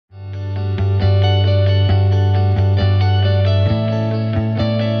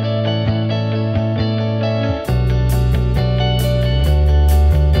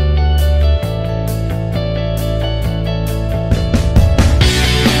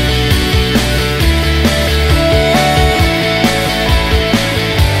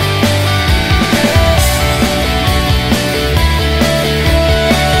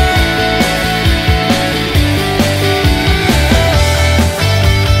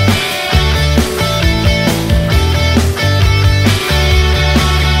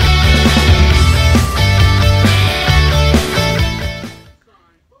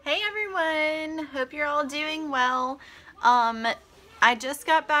Um, I just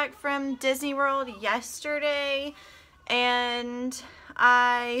got back from Disney World yesterday, and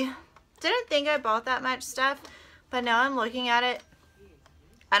I didn't think I bought that much stuff, but now I'm looking at it,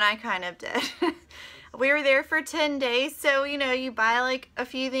 and I kind of did. We were there for 10 days, so you know, you buy like a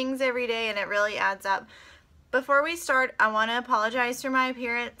few things every day and it really adds up. Before we start, I want to apologize for my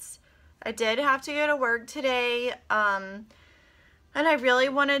appearance. I did have to go to work today, and I really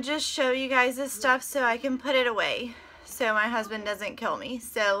want to just show you guys this stuff so I can put it away so my husband doesn't kill me.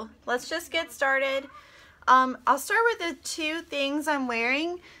 So let's just get started. I'll start with the two things I'm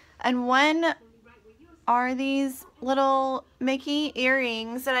wearing, and one are these little Mickey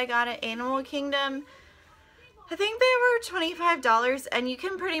earrings that I got at Animal Kingdom. I think they were $25, and you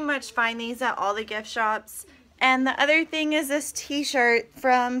can pretty much find these at all the gift shops. And the other thing is this t-shirt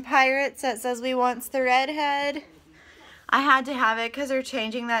from Pirates that says "We Wants the Redhead." I had to have it because they're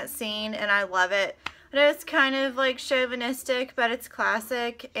changing that scene, and I love it. I know it's kind of like chauvinistic, but it's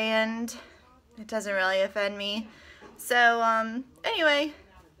classic, and it doesn't really offend me. So, anyway,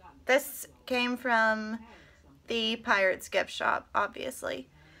 this came from the Pirates gift shop, obviously.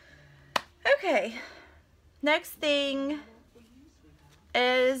 Okay. Next thing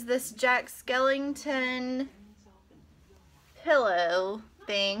is this Jack Skellington pillow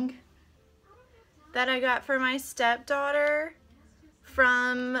thing that I got for my stepdaughter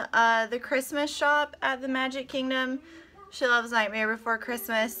from the Christmas shop at the Magic Kingdom. She loves Nightmare Before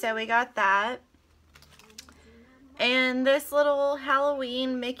Christmas, so we got that. And this little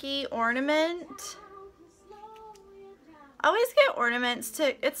Halloween Mickey ornament. I always get ornaments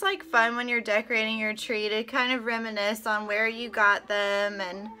it's like fun when you're decorating your tree to kind of reminisce on where you got them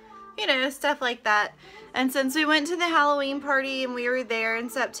and, you know, stuff like that. And since we went to the Halloween party and we were there in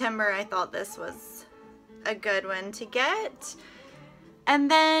September, I thought this was a good one to get.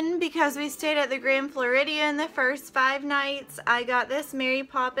 And then because we stayed at the Grand Floridian the first 5 nights, I got this Mary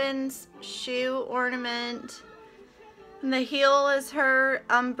Poppins shoe ornament. And the heel is her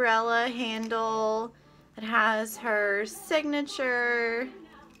umbrella handle. It has her signature.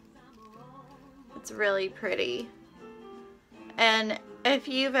 It's really pretty. And if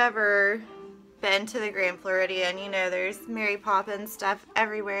you've ever been to the Grand Floridian, you know there's Mary Poppins stuff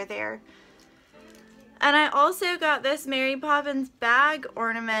everywhere there. And I also got this Mary Poppins bag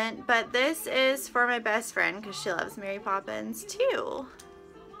ornament, but this is for my best friend because she loves Mary Poppins too.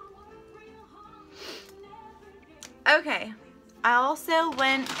 Okay, I also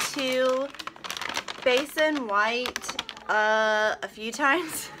went to Basin White a few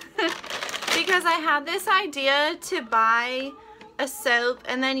times because I had this idea to buy a soap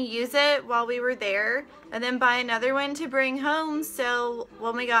and then use it while we were there, and then buy another one to bring home so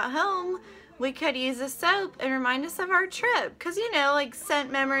when we got home we could use the soap and remind us of our trip, because you know, like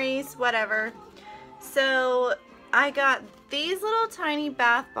scent memories, whatever. So I got these little tiny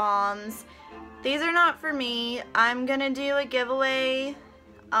bath bombs. These are not for me. I'm gonna do a giveaway.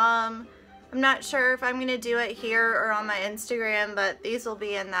 I'm not sure if I'm going to do it here or on my Instagram, but these will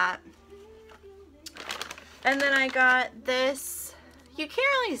be in that. And then I got this. You can't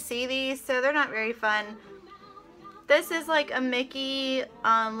really see these, so they're not very fun. This is like a Mickey,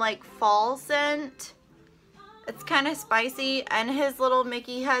 like fall scent. It's kind of spicy, and his little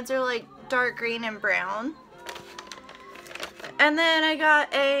Mickey heads are like dark green and brown. And then I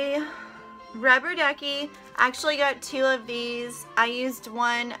got a rubber ducky. I actually got 2 of these. I used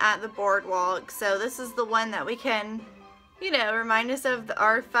one at the boardwalk, so this is the one that we can, you know, remind us of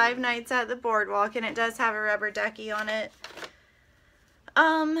our 5 nights at the boardwalk, and it does have a rubber ducky on it.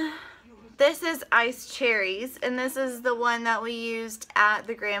 This is iced cherries, and this is the one that we used at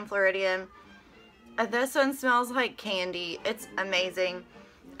the Grand Floridian. This one smells like candy. It's amazing.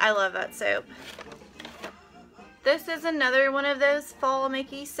 I love that soap. This is another one of those fall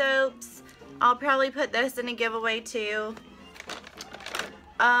Mickey soaps. I'll probably put this in a giveaway too.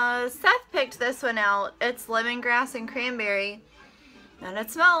 Seth picked this one out. It's lemongrass and cranberry. And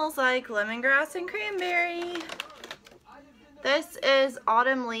it smells like lemongrass and cranberry. This is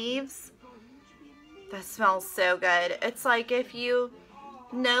autumn leaves. That smells so good. It's like if you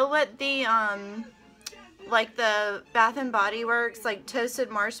know what the, like the Bath and Body Works, like toasted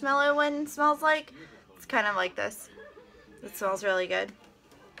marshmallow one smells like. It's kind of like this. It smells really good.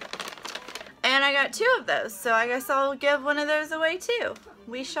 And I got 2 of those, so I guess I'll give one of those away too.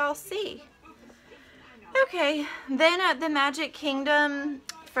 We shall see. Okay, then at the Magic Kingdom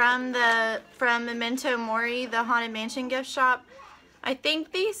from Memento Mori, the Haunted Mansion gift shop, I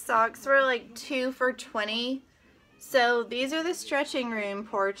think these socks were like 2 for $20. So these are the stretching room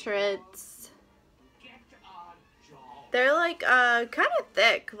portraits. They're like kind of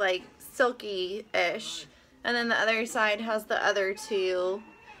thick, like silky-ish. And then the other side has the other two.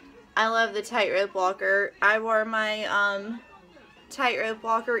 I love the tightrope walker. I wore my tightrope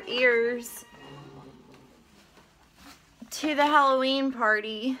walker ears to the Halloween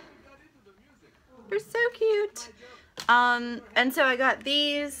party. They're so cute. And so I got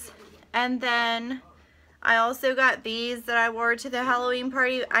these, and then I also got these that I wore to the Halloween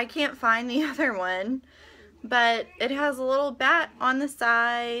party. I can't find the other one, but it has a little bat on the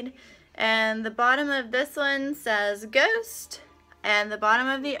side, and the bottom of this one says ghost, and the bottom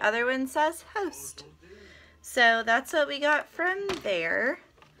of the other one says host. So that's what we got from there.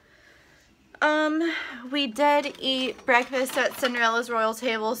 We did eat breakfast at Cinderella's Royal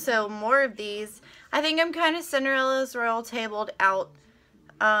Table, so more of these. I think I'm kind of Cinderella's Royal Tabled out.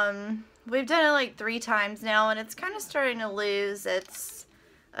 We've done it like 3 times now, and it's kind of starting to lose its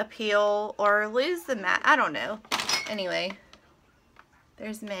appeal, or lose the I don't know. Anyway,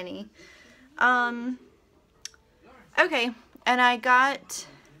 there's many. Okay, and I got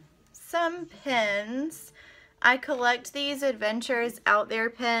some pins. I collect these Adventures Out There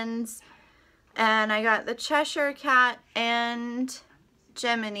pins, and I got the Cheshire Cat and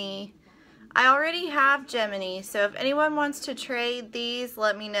Gemini. I already have Gemini, so if anyone wants to trade these,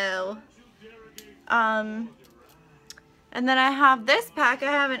 let me know. And then I have this pack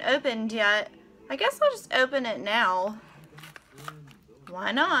I haven't opened yet. I guess I'll just open it now.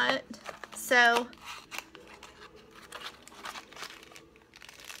 Why not? So,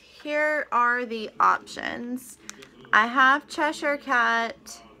 here are the options. I have Cheshire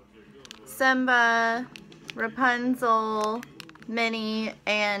Cat, Simba, Rapunzel, Minnie,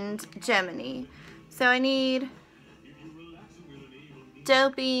 and Gemini. So I need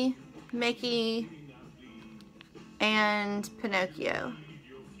Dopey, Mickey, and Pinocchio.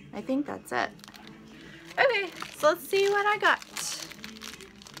 I think that's it. Okay, so let's see what I got.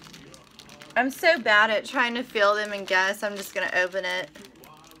 I'm so bad at trying to feel them and guess. I'm just gonna open it.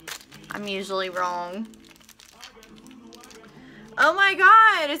 I'm usually wrong. Oh my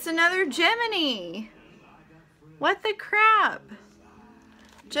god, it's another Gemini. What the crap?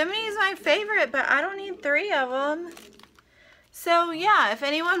 Gemini is my favorite, but I don't need 3 of them. So yeah, if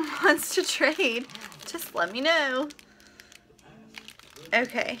anyone wants to trade, just let me know.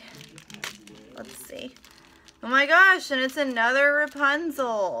 Okay, let's see. Oh my gosh, and it's another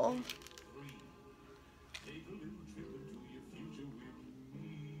Rapunzel.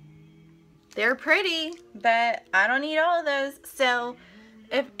 They're pretty, but I don't need all of those. So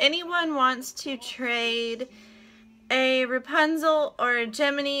if anyone wants to trade a Rapunzel or a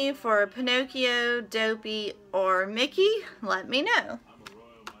Gemini for a Pinocchio, Dopey, or Mickey, let me know.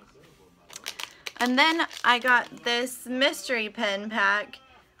 And then I got this mystery pen pack,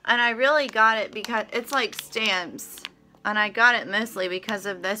 and I really got it because it's like stamps, and I got it mostly because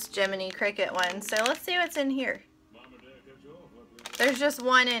of this Gemini Cricket one. So let's see what's in here. There's just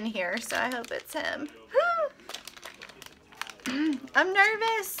one in here, so I hope it's him. I'm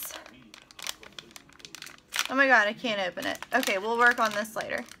nervous. Oh my god, I can't open it. Okay, we'll work on this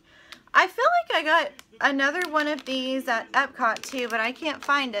later. I feel like I got another one of these at Epcot too, but I can't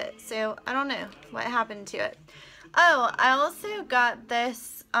find it, so I don't know what happened to it. Oh, I also got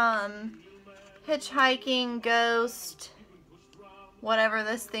this hitchhiking ghost, whatever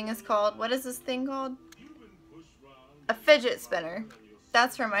this thing is called. What is this thing called? A fidget spinner.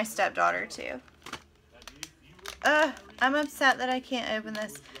 That's for my stepdaughter too. I'm upset that I can't open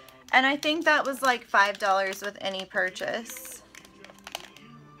this. And I think that was like $5 with any purchase.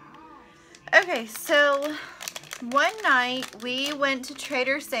 Okay, so one night we went to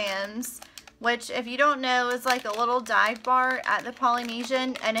Trader Sam's, which if you don't know is like a little dive bar at the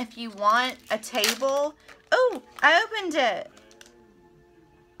Polynesian. And if you want a table, oh, I opened it.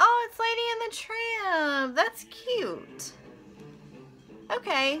 Oh, it's Lady and the Tramp. That's cute.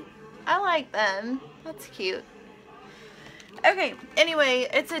 Okay, I like them. That's cute. Okay, anyway,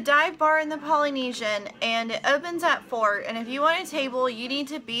 it's a dive bar in the Polynesian, and it opens at 4, and if you want a table, you need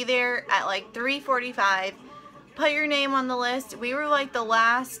to be there at like 3:45. Put your name on the list. We were like the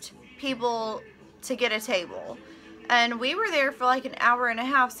last people to get a table, and we were there for like an hour and a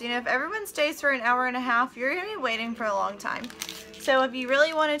half, so you know, if everyone stays for an hour and a half, you're going to be waiting for a long time. So if you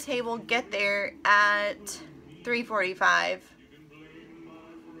really want a table, get there at 3:45.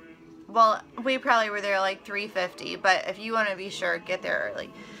 Well, we probably were there like 3:50, but if you want to be sure, get there early.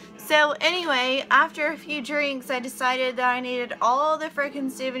 So anyway, after a few drinks, I decided that I needed all the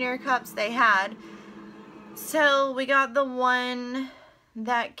frickin' souvenir cups they had. So we got the one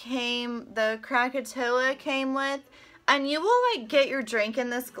that the Krakatoa came with. And you will like get your drink in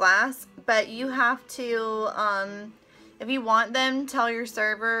this glass, but you have to, If you want them, tell your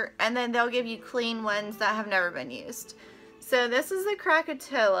server, and then they'll give you clean ones that have never been used. So this is the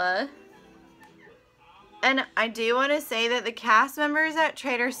Krakatoa. And I do want to say that the cast members at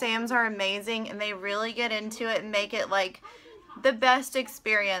Trader Sam's are amazing, and they really get into it and make it like the best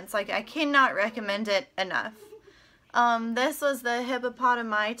experience. Like, I cannot recommend it enough. This was the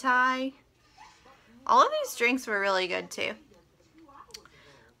hippopotami Thai. All of these drinks were really good too.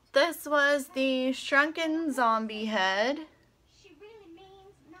 This was the shrunken zombie head.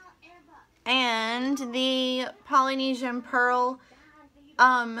 And the Polynesian pearl.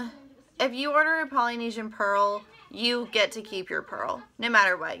 If you order a Polynesian pearl, you get to keep your pearl, no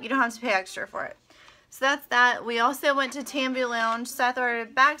matter what. You don't have to pay extra for it. So that's that. We also went to Tambu Lounge. Seth ordered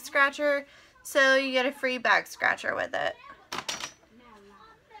a back scratcher, so you get a free back scratcher with it.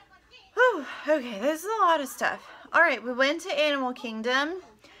 Whew, okay, this is a lot of stuff. Alright, we went to Animal Kingdom,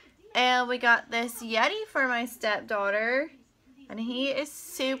 and we got this Yeti for my stepdaughter. And he is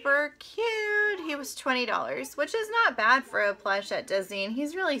super cute. He was $20, which is not bad for a plush at Disney, and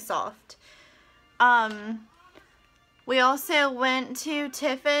he's really soft. We also went to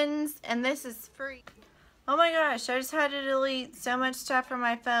Tiffin's, and this is free. Oh my gosh, I just had to delete so much stuff from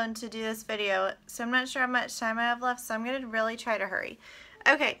my phone to do this video, so I'm not sure how much time I have left, so I'm going to really try to hurry.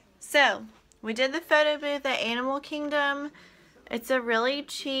 Okay, so we did the photo booth at Animal Kingdom. It's a really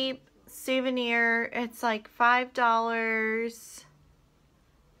cheap souvenir. It's like $5,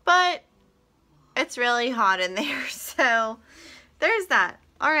 but it's really hot in there, so there's that.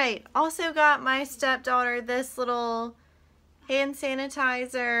 Alright, also got my stepdaughter this little hand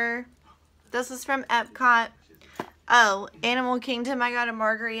sanitizer. This was from Epcot. Oh, Animal Kingdom, I got a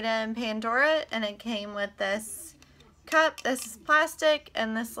margarita in Pandora, and it came with this cup. This is plastic,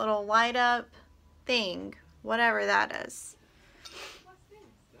 and this little light up thing, whatever that is.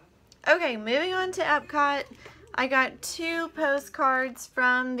 Okay, moving on to Epcot. I got 2 postcards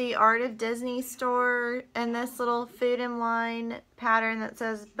from the Art of Disney store and this little food and wine pattern that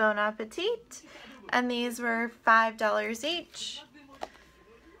says Bon Appetit, and these were $5 each.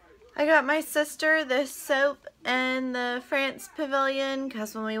 I got my sister this soap in the France Pavilion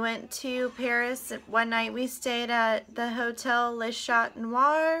because when we went to Paris one night we stayed at the Hotel Le Chat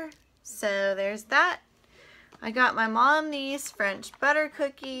Noir, so there's that. I got my mom these French butter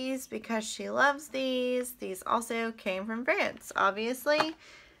cookies because she loves these. These also came from France, obviously.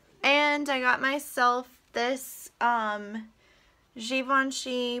 And I got myself this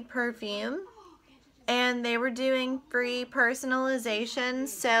Givenchy perfume. And they were doing free personalization,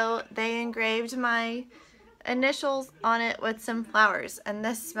 so they engraved my initials on it with some flowers. And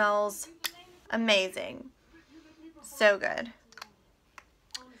this smells amazing. So good.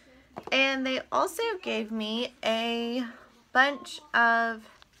 And they also gave me a bunch of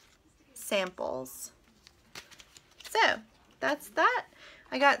samples. So, that's that.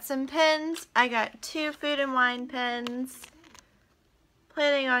 I got some pens. I got 2 food and wine pens.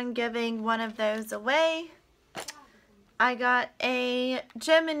 Planning on giving one of those away. I got a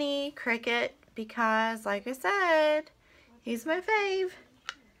Gemini cricket because, like I said, he's my fave.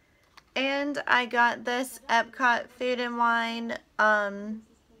 And I got this Epcot food and wine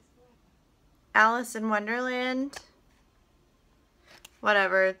Alice in Wonderland,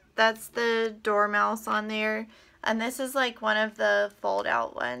 whatever, that's the dormouse on there, and this is like one of the fold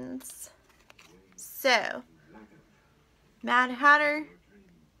out ones. So, Mad Hatter,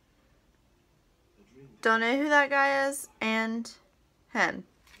 don't know who that guy is, and him.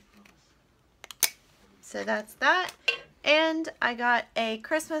 So that's that, and I got a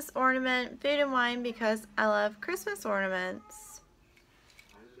Christmas ornament, food and wine, because I love Christmas ornaments.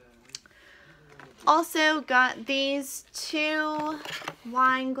 Also got these 2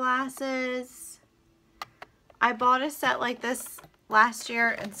 wine glasses. I bought a set like this last year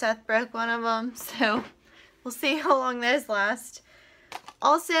and Seth broke one of them, so we'll see how long those last.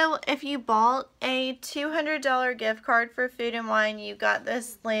 Also, if you bought a $200 gift card for food and wine, you got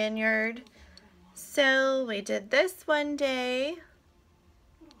this lanyard. So we did this one day.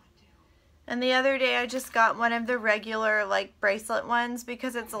 And the other day I just got one of the regular like bracelet ones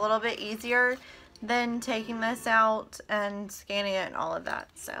because it's a little bit easier than taking this out and scanning it and all of that.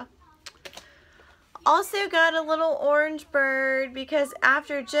 So also got a little orange bird because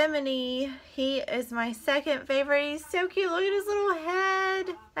after Gemini, he is my second favorite. He's so cute. Look at his little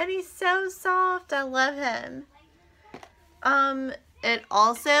head. And he's so soft. I love him. It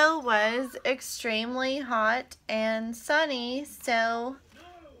also was extremely hot and sunny, so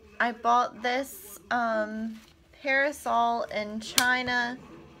I bought this parasol in China.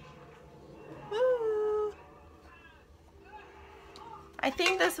 Woo. I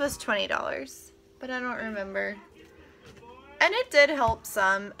think this was $20, but I don't remember. And it did help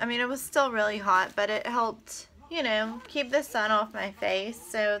some. I mean, it was still really hot, but it helped, you know, keep the sun off my face,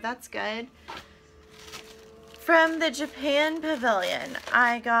 so that's good. From the Japan Pavilion,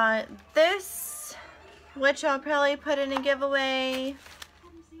 I got this, which I'll probably put in a giveaway.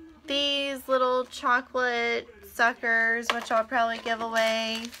 These little chocolate suckers, which I'll probably give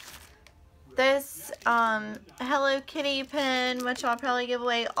away. This Hello Kitty pin, which I'll probably give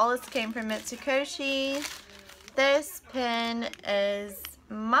away. All this came from Mitsukoshi. This pin is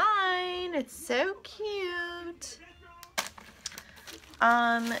mine. It's so cute.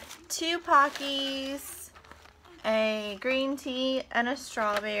 2 Pockies, a green tea, and a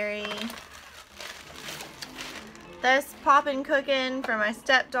strawberry. This Poppin' Cookin' for my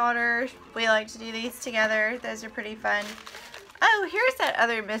stepdaughter. We like to do these together. Those are pretty fun. Oh, here's that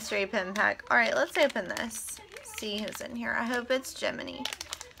other mystery pin pack. Alright, let's open this. See who's in here. I hope it's Jiminy.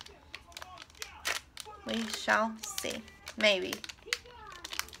 We shall see. Maybe.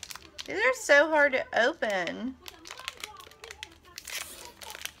 These are so hard to open.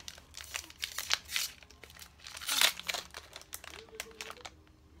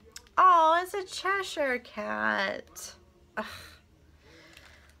 Oh, it's a Cheshire cat. Ugh.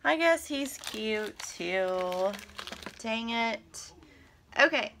 I guess he's cute too. Dang it.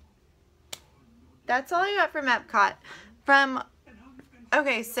 Okay. That's all I got from Epcot.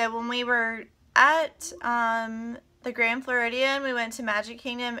 Okay, so when we were at the Grand Floridian, we went to Magic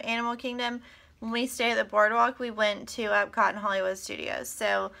Kingdom, Animal Kingdom. When we stayed at the Boardwalk, we went to Epcot and Hollywood Studios.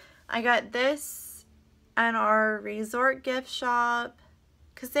 So I got this at our resort gift shop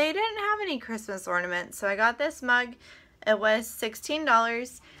because they didn't have any Christmas ornaments. So I got this mug. It was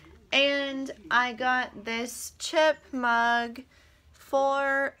 $16. And I got this chip mug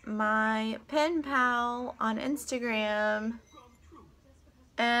for my pen pal on Instagram.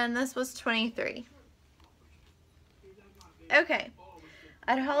 And this was $23. Okay.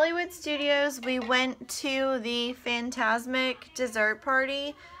 At Hollywood Studios, we went to the Fantasmic dessert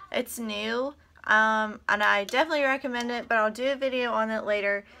party. It's new. And I definitely recommend it, but I'll do a video on it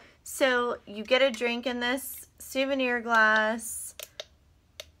later. So you get a drink in this souvenir glass.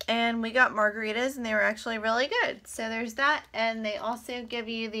 And we got margaritas, and they were actually really good. So there's that, and they also give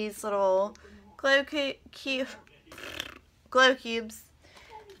you these little glow cubes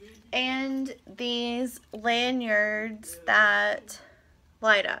and these lanyards that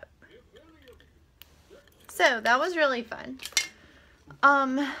light up. So that was really fun.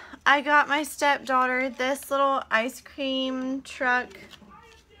 I got my stepdaughter this little ice cream truck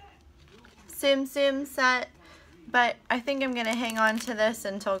tsum set. But I think I'm going to hang on to this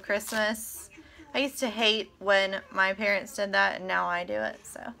until Christmas. I used to hate when my parents did that, and now I do it,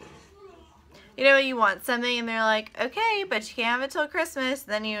 so. You know, you want something, and they're like, okay, but you can't have it till Christmas.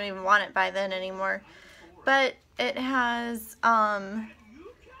 Then you don't even want it by then anymore. But it has a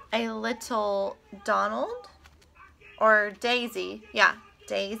little Donald, or Daisy. Yeah,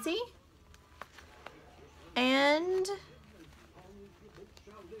 Daisy. And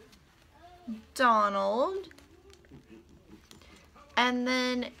Donald. And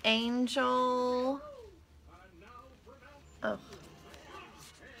then Angel. Oh.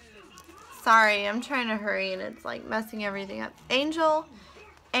 Sorry, I'm trying to hurry and it's like messing everything up. Angel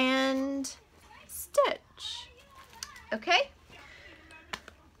and Stitch. Okay?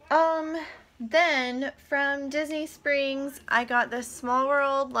 Then from Disney Springs, I got this Small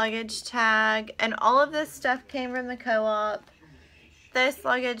World luggage tag, and all of this stuff came from the co-op. This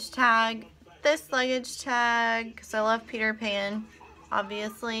luggage tag, because I love Peter Pan,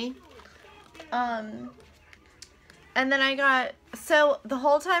 obviously. And then I got, so the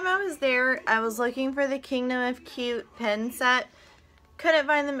whole time I was there, I was looking for the Kingdom of Cute pin set. Couldn't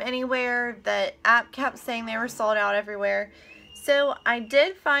find them anywhere. The app kept saying they were sold out everywhere. So I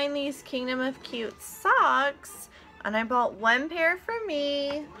did find these Kingdom of Cute socks, and I bought one pair for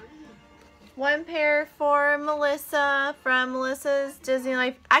me, one pair for Melissa from Melissa's Disney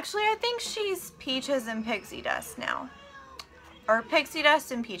Life. Actually, I think she's Peaches and Pixie Dust now. Or Pixie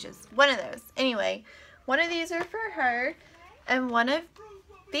Dust and Peaches. One of those. Anyway, one of these are for her, and one of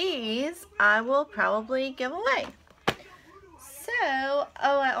these I will probably give away. So,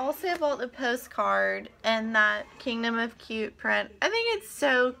 oh, I also bought the postcard and that Kingdom of Cute print. I think it's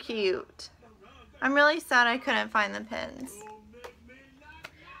so cute. I'm really sad I couldn't find the pins.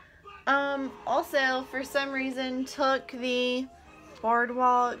 Also, for some reason, took the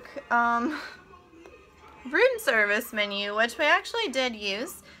Boardwalk room service menu, which we actually did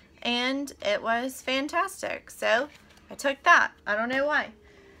use, and it was fantastic. So, I took that. I don't know why.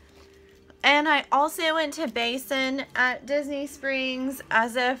 And I also went to Basin at Disney Springs,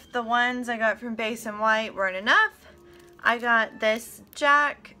 as if the ones I got from Basin White weren't enough. I got this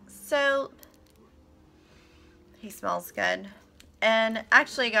Jack soap. He smells good. And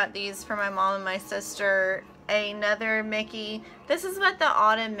actually got these for my mom and my sister. Another Mickey. This is what the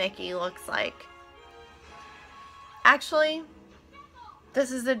autumn Mickey looks like. Actually,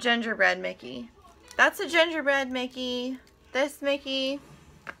 this is a gingerbread Mickey. That's a gingerbread Mickey. This Mickey,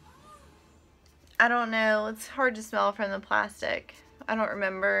 I don't know. It's hard to smell from the plastic. I don't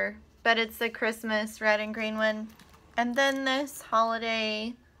remember. But it's the Christmas red and green one. And then this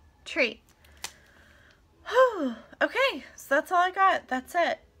holiday tree. Okay, so that's all I got. That's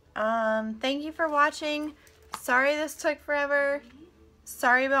it. Thank you for watching. Sorry this took forever.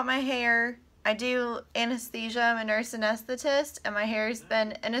 Sorry about my hair. I do anesthesia. I'm a nurse anesthetist, and my hair's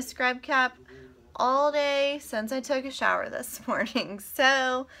been in a scrub cap all day since I took a shower this morning.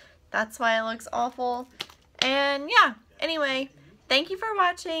 So that's why it looks awful. And yeah, anyway, thank you for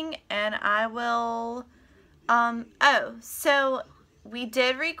watching, and I will, oh, so we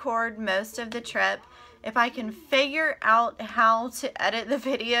did record most of the trip. If I can figure out how to edit the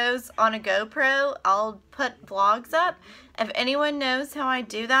videos on a GoPro, I'll put vlogs up. If anyone knows how I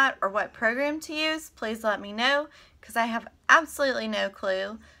do that or what program to use, please let me know, because I have absolutely no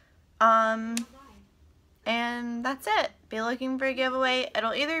clue. And that's it. Be looking for a giveaway.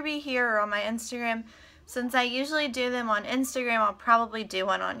 It'll either be here or on my Instagram. Since I usually do them on Instagram, I'll probably do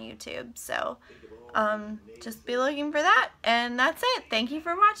one on YouTube. So, just be looking for that. And that's it. Thank you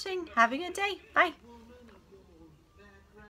for watching. Have a good day. Bye.